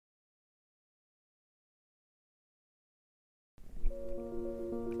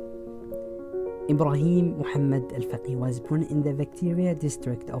Ibrahim Mohamed Al-faqi was born in the Victoria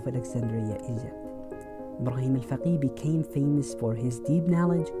district of Alexandria, Egypt. Ibrahim Al-faqi became famous for his deep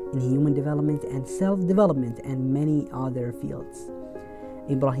knowledge in human development and self-development and many other fields.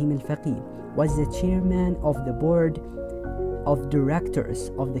 Ibrahim Al-faqi was the chairman of the board of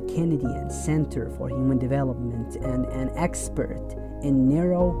directors of the Canadian Center for Human Development and an expert in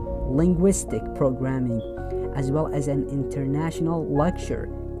neuro-linguistic programming, as well as an international lecturer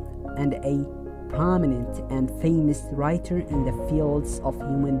and a prominent and famous writer in the fields of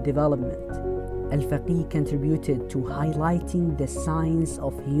human development. Al-faqi contributed to highlighting the science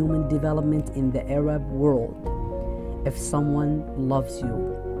of human development in the Arab world. If someone loves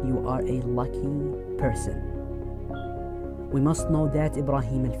you, you are a lucky person. We must know that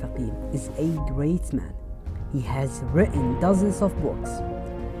Ibrahim Al-faqi is a great man. He has written dozens of books.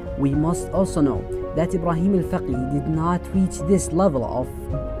 We must also know that Ibrahim Al-faqi did not reach this level of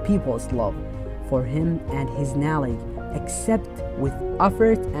people's love for him and his knowledge except with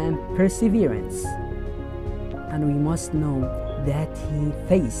effort and perseverance. And we must know that he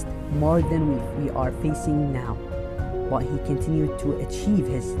faced more than we are facing now, but he continued to achieve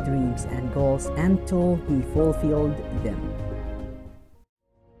his dreams and goals until he fulfilled them.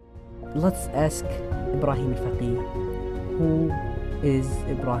 Let's ask Ibrahim Al-faqi, who is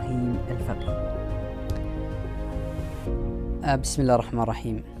Ibrahim Al-faqi? Bismillah ar-Rahman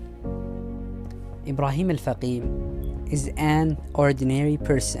ar-Rahim. Ibrahim Al-faqi is an ordinary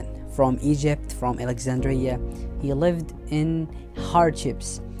person from Egypt, from Alexandria. He lived in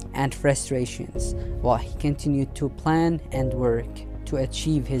hardships and frustrations while he continued to plan and work to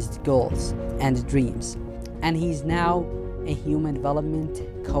achieve his goals and dreams. And he's now a human development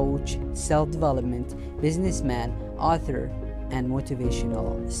coach, self-development, businessman, author, and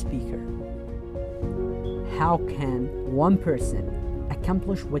motivational speaker. How can one person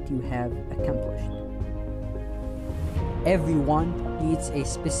accomplish what you have accomplished? Everyone needs a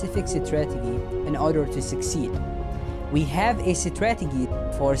specific strategy in order to succeed. We have a strategy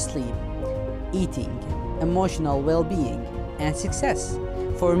for sleep, eating, emotional well-being, and success.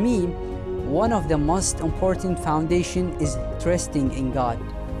 For me, one of the most important foundation is trusting in God.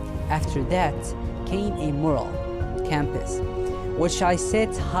 After that came a moral compass, which I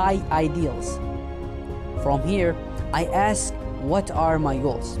set high ideals. From here, I ask, what are my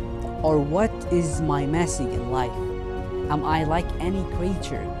goals? Or what is my message in life? Am I like any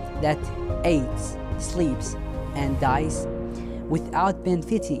creature that eats, sleeps, and dies without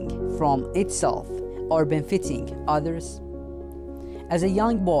benefiting from itself or benefiting others? As a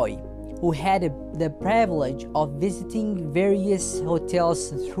young boy who had the privilege of visiting various hotels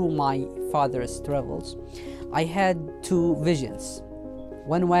through my father's travels, I had two visions.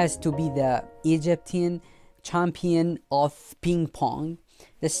 One was to be the Egyptian champion of ping pong.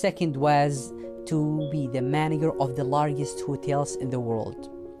 The second was to be the manager of the largest hotels in the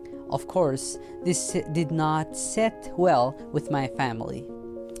world. Of course, this did not sit well with my family.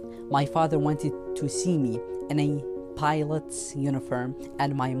 My father wanted to see me in a pilot's uniform,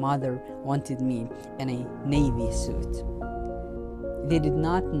 and my mother wanted me in a navy suit. They did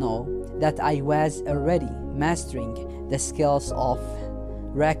not know that I was already mastering the skills of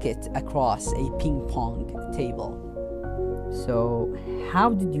racket across a ping pong table. So, how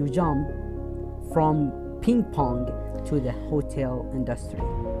did you jump from ping pong to the hotel industry?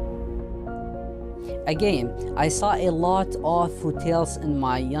 Again, I saw a lot of hotels in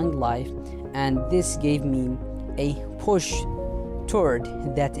my young life, and this gave me a push toward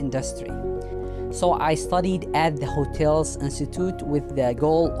that industry. So I studied at the Hotels Institute with the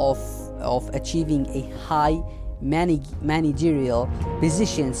goal of achieving a high managerial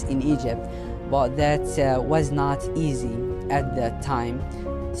positions in Egypt, but that was not easy at that time.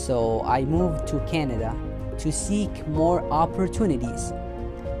 So I moved to Canada to seek more opportunities.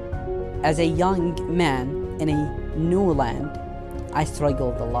 As a young man in a new land, I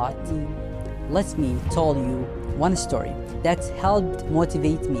struggled a lot. Let me tell you one story that helped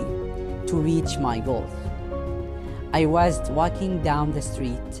motivate me to reach my goals. I was walking down the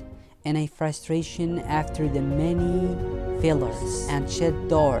street in a frustration after the many failures and shut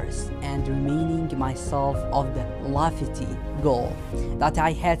doors and remaining myself of the lofty goal that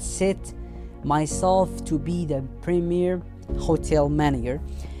I had set myself to be the premier hotel manager.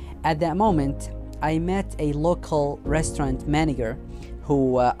 At that moment, I met a local restaurant manager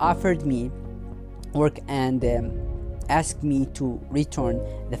who offered me work and asked me to return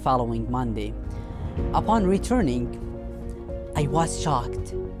the following Monday. Upon returning, I was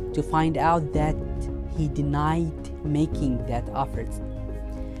shocked to find out that he denied making that offer.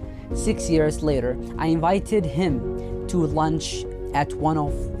 6 years later, I invited him to lunch at one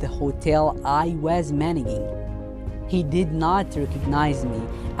of the hotel I was managing. He did not recognize me,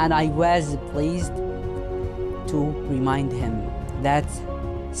 and I was pleased to remind him that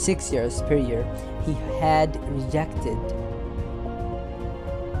 6 years prior he had rejected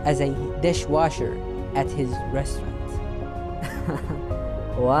as a dishwasher at his restaurant.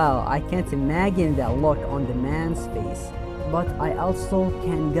 Wow, I can't imagine that look on the man's face, but I also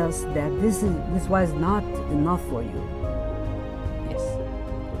can guess that this was not enough for you. Yes.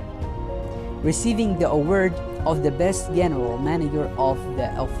 Receiving the award of the best general manager of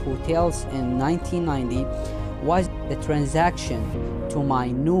hotels in 1990 was the transaction to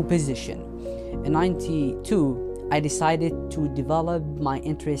my new position. In 92, I decided to develop my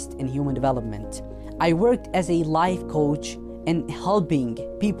interest in human development. I worked as a life coach in helping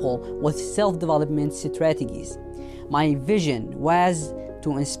people with self-development strategies. My vision was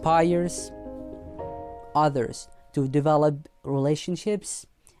to inspire others to develop relationships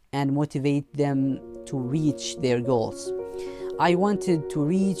and motivate them to reach their goals. I wanted to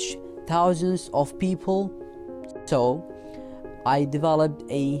reach thousands of people, so I developed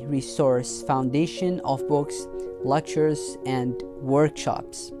a resource foundation of books, lectures, and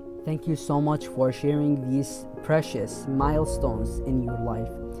workshops. Thank you so much for sharing these precious milestones in your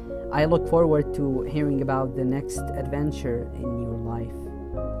life. I look forward to hearing about the next adventure in your life.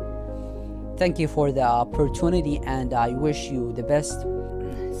 Thank you for the opportunity, and I wish you the best.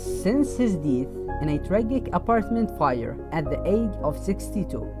 Since his death in a tragic apartment fire at the age of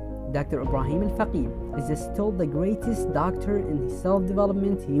 62, Dr. Ibrahim Al-faqi is still the greatest doctor in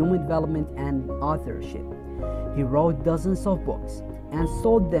self-development, human development, and authorship. He wrote dozens of books and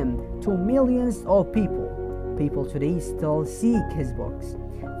sold them to millions of people. People today still seek his books,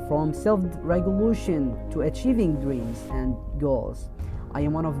 from self-regulation to achieving dreams and goals. I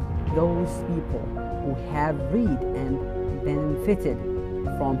am one of those people who have read and benefited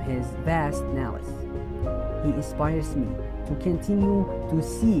from his vast knowledge. He inspires me to continue to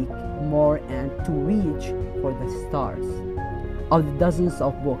seek more and to reach for the stars. Of the dozens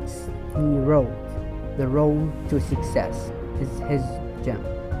of books he wrote, The Road to Success is his gem.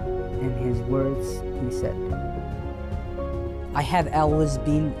 In his words, he said, I have always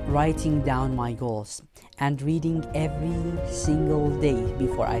been writing down my goals and reading every single day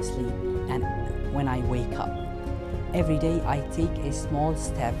before I sleep and when I wake up. Every day I take a small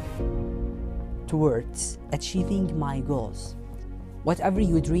step towards achieving my goals. Whatever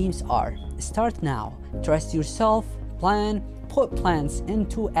your dreams are, start now. Trust yourself, plan, put plans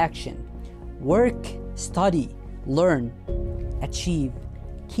into action. Work, study, learn, achieve,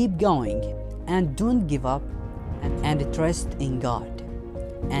 keep going, and don't give up, and trust in God,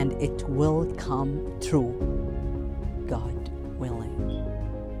 and it will come true.